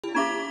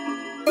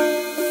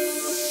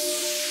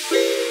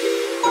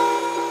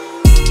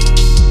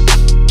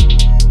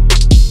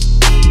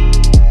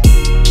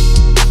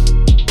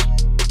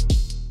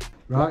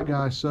Right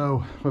guys,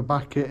 so we're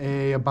back at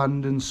a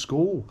abandoned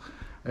school.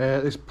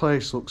 This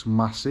place looks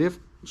massive,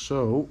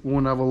 so we're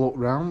going to have a look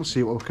round,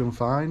 see what we can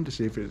find,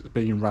 see if it's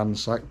being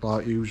ransacked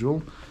like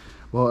usual.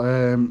 But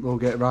we'll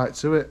get right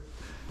to it.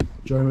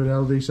 Join with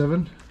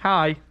LD7.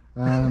 Hi.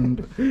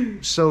 And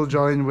still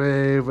joined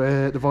with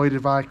the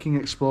Voided Viking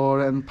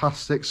Explorer and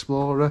Past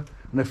Explorer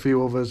and a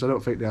few others. I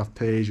don't think they have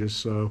pages,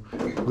 so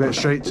we'll get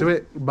straight to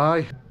it.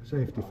 Bye.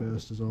 Safety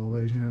first as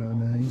always, you know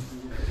what I mean.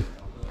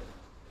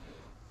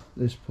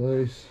 This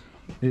place,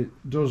 it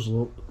does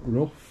look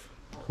rough.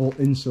 All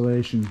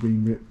insulation's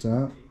been ripped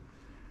out,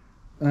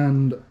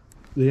 and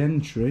the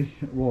entry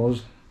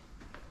was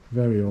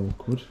very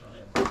awkward.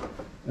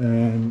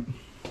 There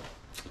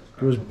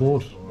was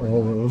blood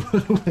all over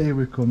the way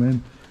we come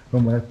in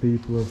from where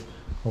people have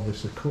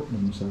obviously cut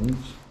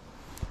themselves.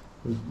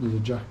 There's a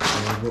jacket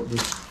there, but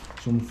there's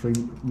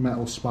something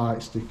metal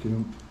spike sticking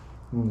up.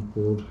 Oh,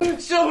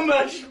 blood! So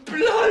much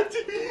blood!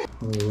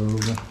 All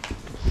over.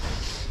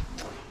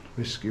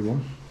 Risky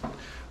one.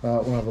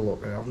 We'll have a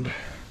look around.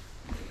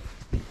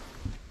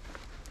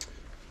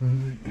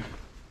 Right.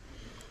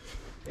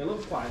 It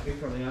looks quite big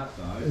from the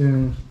outside.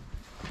 Yeah.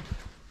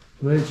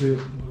 Where's it?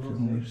 Look at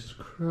all this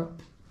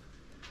crap.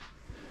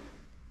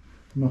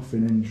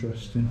 Nothing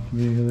interesting,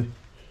 really.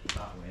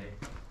 That way.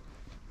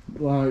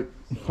 Like,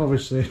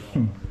 obviously,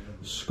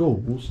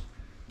 schools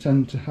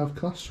tend to have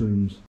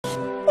classrooms.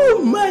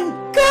 Oh my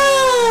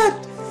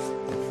god!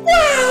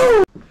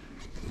 Wow!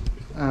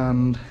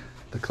 And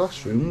the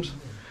classrooms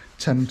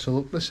tend to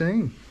look the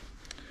same.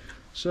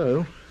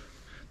 So,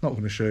 not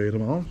going to show you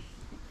them all.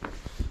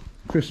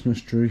 Christmas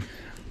tree.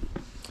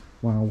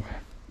 Wow.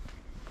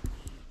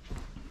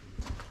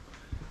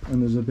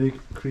 And there's a big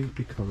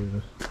creepy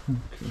corridor.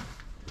 Okay.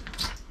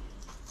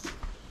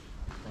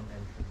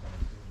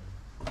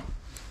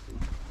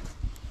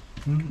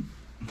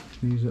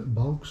 These are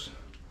bogs.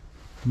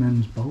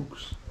 Men's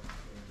bogs.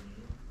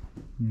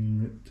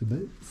 Ripped to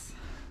bits.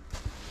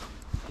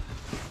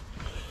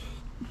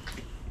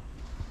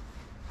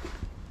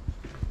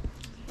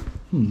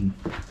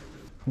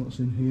 What's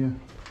in here?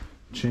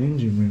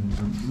 Changing rooms,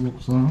 it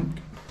looks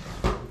like.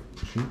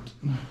 Shit.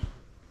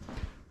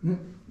 Yeah,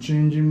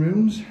 changing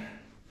rooms.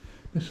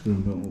 This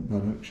room don't look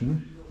bad actually.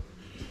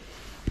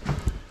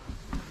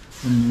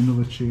 And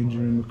another changing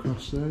room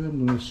across there.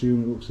 I'm going to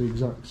assume it looks the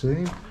exact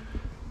same.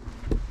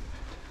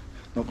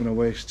 Not going to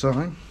waste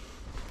time.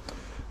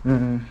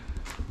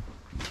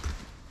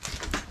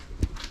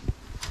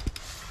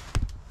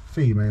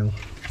 Female.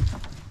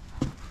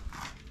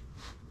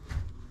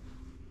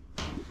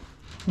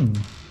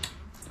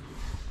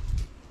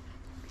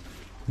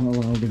 Not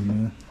allowed in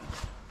there,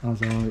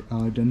 as I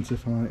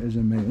identify as a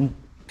male.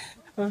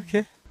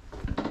 Okay.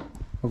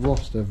 I've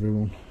lost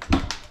everyone.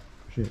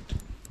 Shit,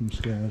 I'm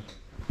scared.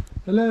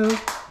 Hello?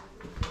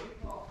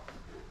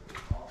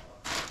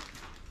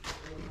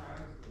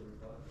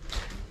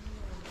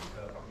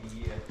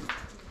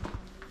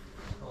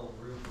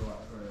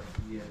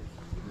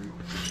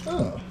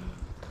 Oh,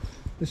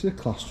 this is a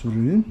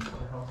classroom.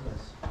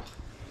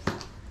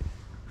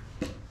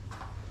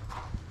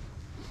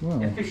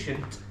 Wow.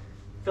 Efficient.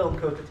 Film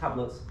coated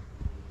tablets.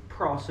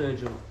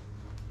 Pro-surgical.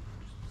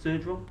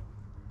 Surgical?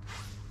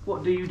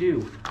 What do you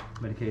do?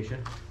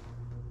 Medication.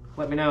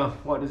 Let me know.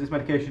 What does this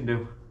medication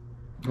do?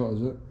 What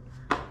is it?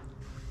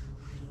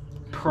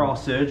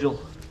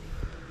 Pro-surgical.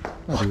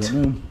 I don't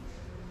know.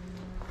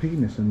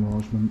 Penis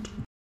enlargement.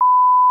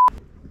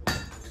 And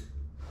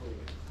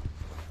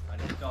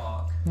it's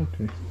dark.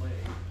 Okay.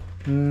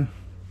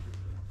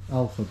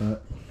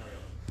 Alphabet.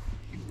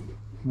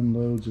 And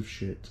loads of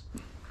shit.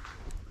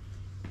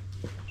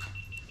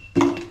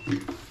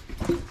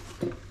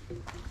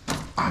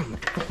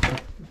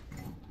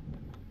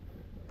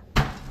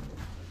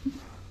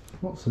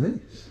 What's this?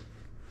 Is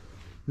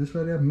this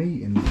where they have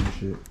meetings and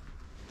shit?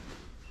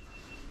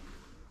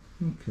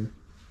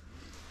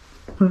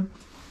 Okay.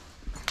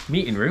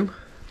 Meeting room?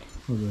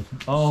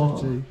 Oh.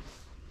 Oh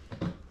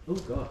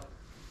god.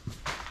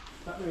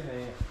 That was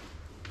a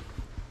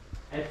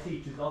head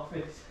teacher's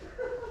office.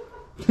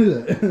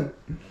 A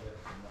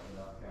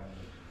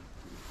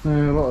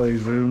lot of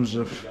these rooms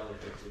have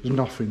there's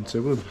nothing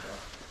to them.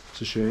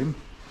 It's a shame.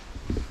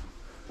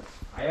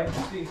 I have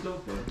seen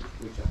something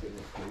which I think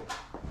looks cool.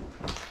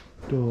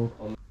 Door.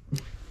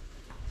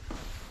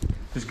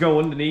 Just go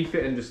underneath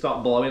it and just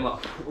start blowing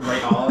like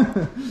right hard.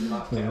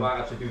 It might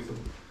actually do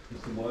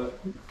some work.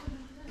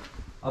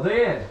 Are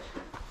they in?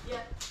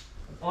 Yeah.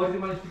 Oh, did they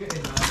manage to get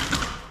in now?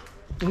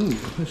 Ooh,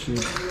 this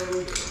is a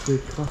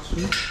big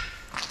classroom.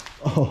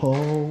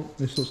 Oh,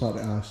 this looks like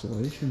the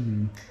isolation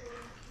room.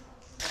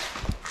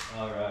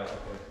 Alright,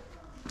 okay.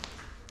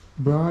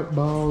 Bright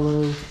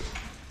Barlow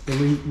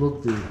Elite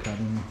Rugby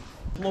Academy.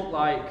 Look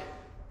like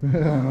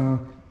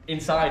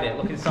inside it,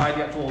 look inside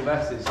the actual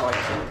vest, it's like, I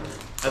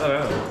don't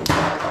know.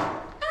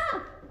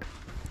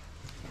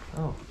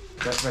 Oh,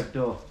 that red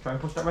door. Try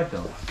and push that red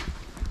door.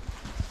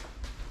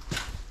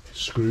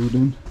 Screwed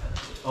in.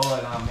 Oh,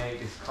 and I made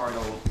this corridor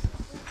look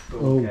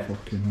good. Oh, Okay.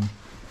 fucking hell.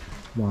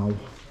 Wow.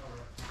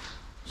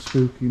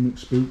 Spooky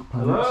McSpook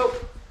pants. Hello?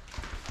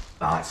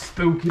 Oh, it's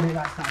spooky, mate.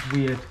 That's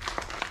weird.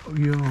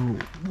 Yo,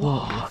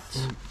 What?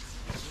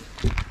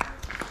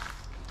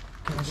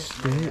 Can I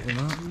state in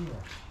that?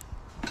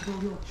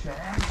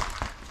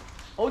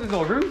 Oh, there's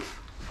no roof.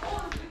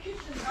 Oh, the kitchen.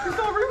 There's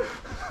no roof.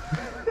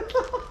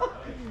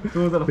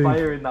 Someone's had a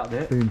fire in that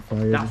bit. Being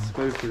fired. That's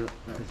spooky.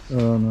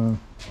 Oh no.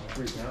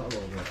 Freaking out a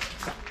little bit.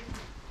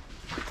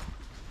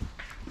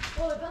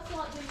 Oh, that's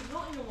like the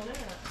Nottingham one,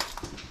 isn't it?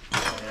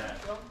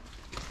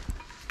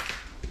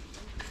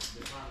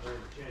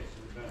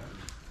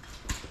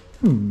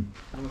 Hmm.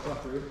 What's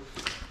that roof?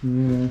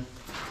 Yeah.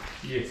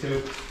 Year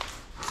 2.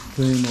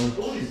 Same old.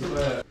 Oh, these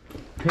are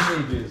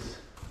pages.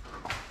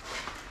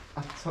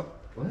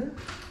 What?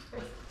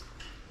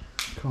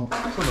 Can't.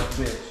 That's on that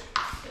bitch.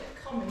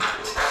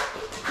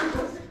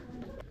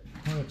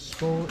 Right,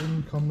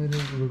 sporting, comedy,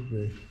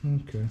 rugby.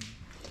 Okay.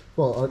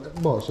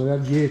 What? So they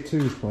had year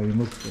 2s playing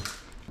rugby?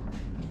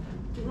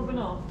 Rubbing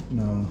off.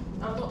 No.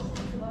 I've got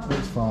something for that.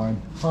 It's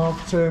fine.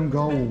 Half-term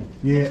goal.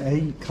 Year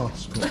 8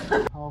 class cup.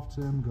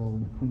 Half-term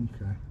goal.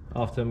 Okay.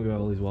 Half-term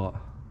goal is what? I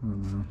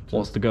don't know.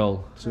 What's the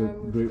goal? To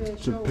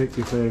pick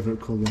your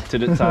favourite colour. To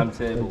the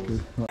timetable.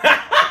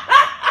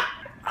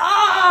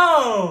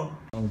 Oh!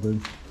 I'll do.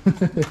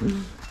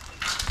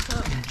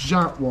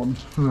 Jack one.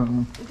 I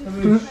don't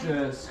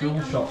know.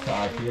 School shops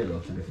at IKEA though,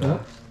 to be fair.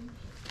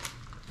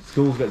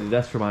 School's got the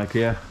desk from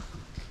IKEA.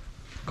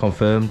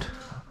 Confirmed.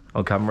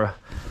 On camera.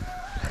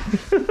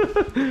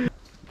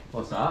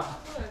 What's that?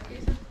 Look,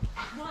 it's a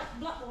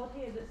blackboard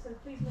here that says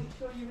please make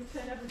sure you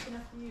return everything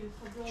after use.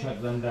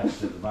 Check them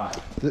desks at the back.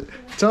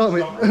 Tell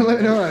me, let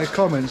me know in the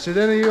comments, did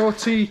any of your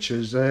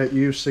teachers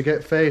used to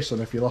get face on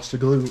if you lost a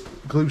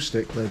glue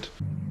stick lid?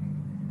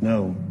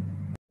 No.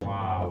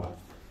 Wow.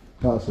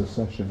 That's a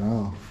session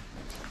now.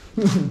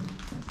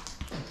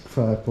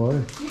 Fair play.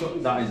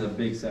 That is a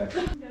big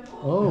section.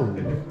 Oh,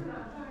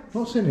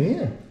 what's in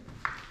here?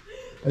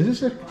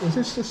 Is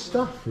this the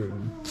staff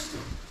room?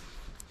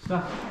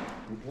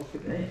 Look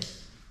at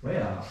this.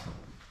 Where?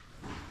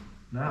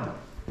 Now.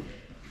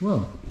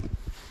 Well,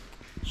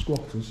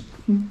 squatters.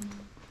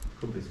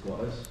 Could be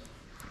squatters.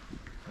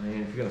 I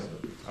mean, if you're gonna,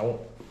 I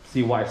won't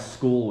see why a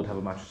school would have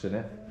a mattress in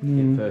it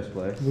in the first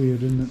place.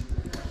 Weird, isn't it?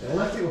 Yeah,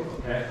 let's see what's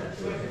okay.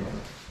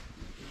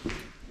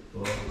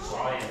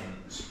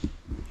 Science.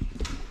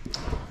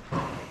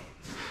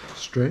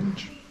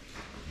 Strange.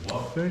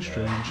 What? Very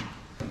strange.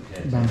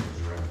 Okay. Bang.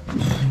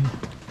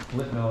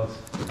 Lip nose.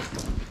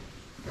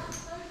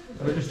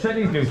 So just check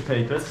these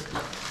newspapers.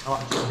 I'll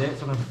actually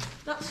dates on them.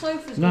 That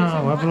sofa's No, got its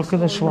own have a look at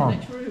this backstory in the one.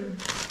 next room.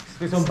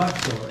 It's on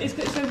backstory. It's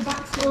got its own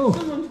backstory. Oh.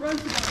 Someone's wrote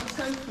about the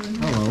sofa and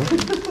Hello.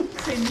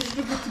 saying they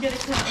struggled to get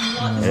it out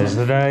and like Here's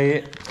the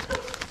date.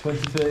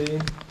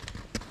 2013.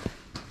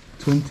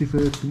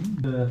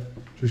 2013.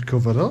 Just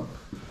covered up.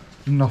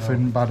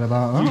 Nothing bad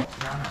about that.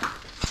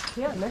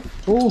 Yeah, no.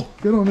 Oh,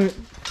 get on it.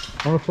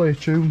 I want to play a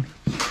tune.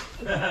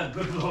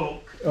 Good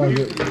luck. Oh,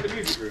 yeah.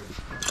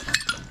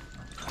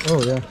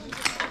 Oh yeah.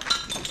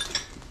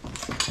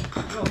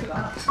 Look at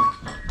that.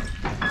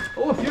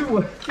 Oh, a few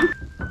words.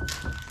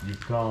 You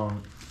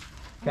can't.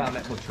 Can't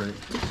make much of it.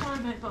 I'm sorry,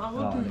 mate, but I Oh,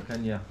 wouldn't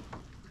can you?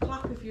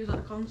 clap if you was at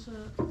a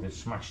concert. You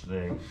smashed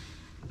the.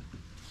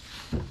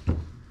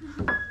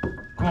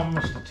 Come on,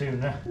 Mr.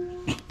 Tuna.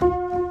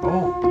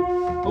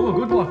 Oh, a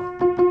good one.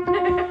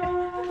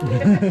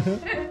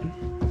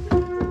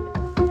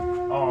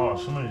 Oh,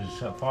 somebody's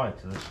set fire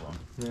to this one.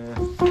 Yeah.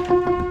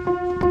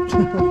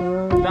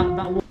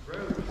 that one.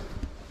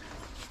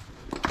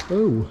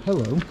 Oh,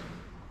 hello.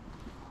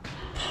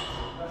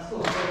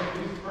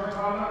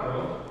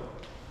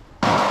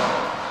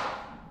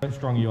 How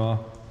strong you are.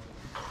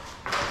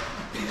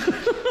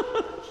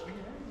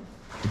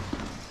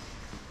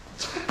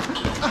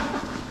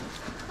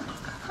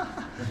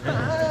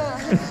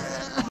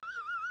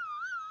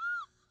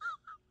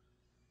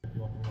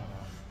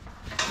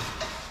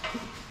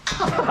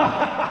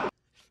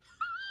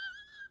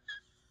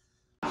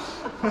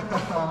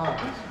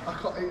 I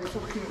can't. It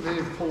fucking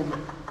they've pulled my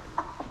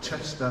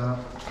chest out.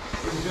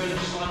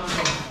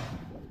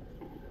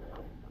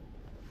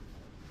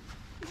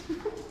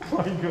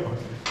 My God.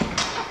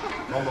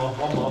 One more.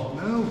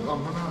 No,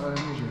 I'm running out of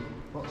energy.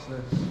 What's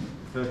this?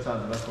 Third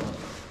time's the best one.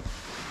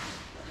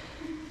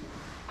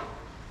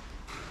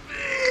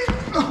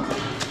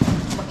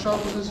 My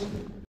trousers.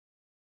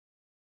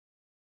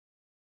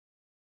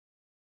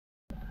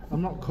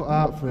 I'm not cut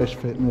out for this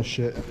fitness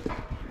shit.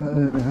 That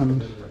hurt my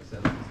hand.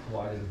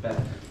 Wide as a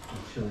bed.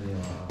 Chilling in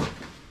like that.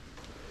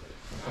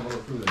 Let's have a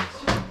look through this.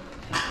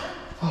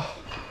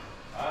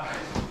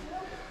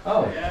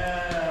 Oh.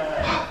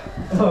 Yeah.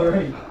 Oh,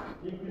 right.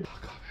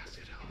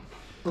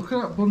 Look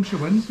at that bunch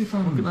of Wednesday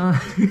fans.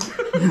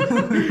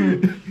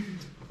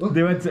 Look.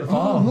 They went to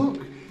Oh,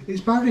 look.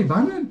 It's Barry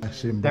Bannon.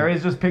 There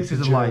is just pictures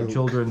of like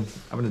children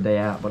having a day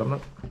out, but I'm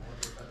not.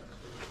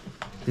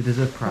 They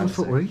deserve privacy. That's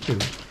what we do.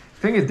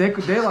 Thing is,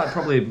 they're like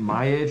probably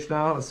my age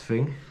now. That's the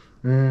thing.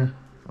 Yeah.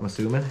 I'm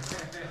assuming.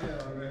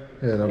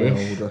 Yeah, they'll be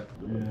Ish. older.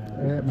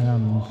 Yeah, my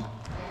hands.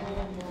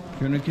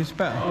 You want to kiss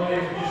better?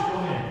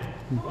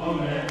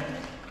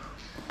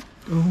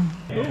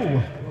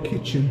 Oh,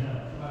 kitchen.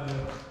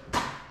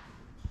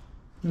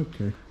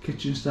 Okay.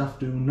 Kitchen staff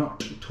do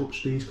not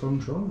touch these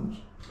controls.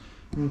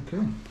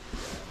 Okay.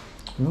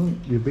 Well,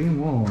 you've been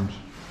warned.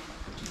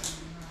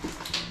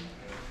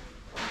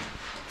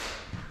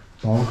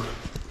 Bog.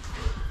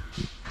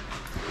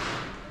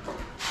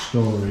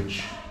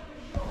 Storage.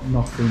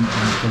 Nothing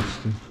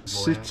interesting.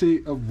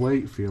 City of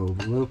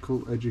Wakefield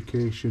Local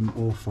Education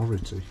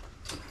Authority.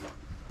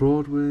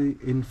 Broadway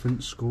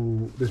Infant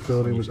School. This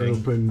building was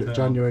opened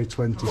January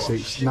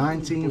 26,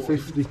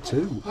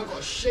 1952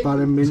 by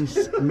the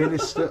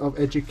Minister of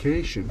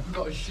Education. I've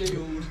got a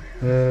shield.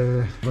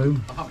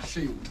 Boom. I have a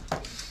shield.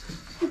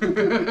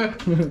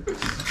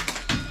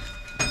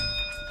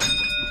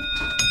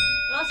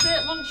 That's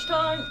it,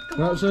 lunchtime.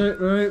 Come on. That's it,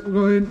 right,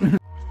 we're going.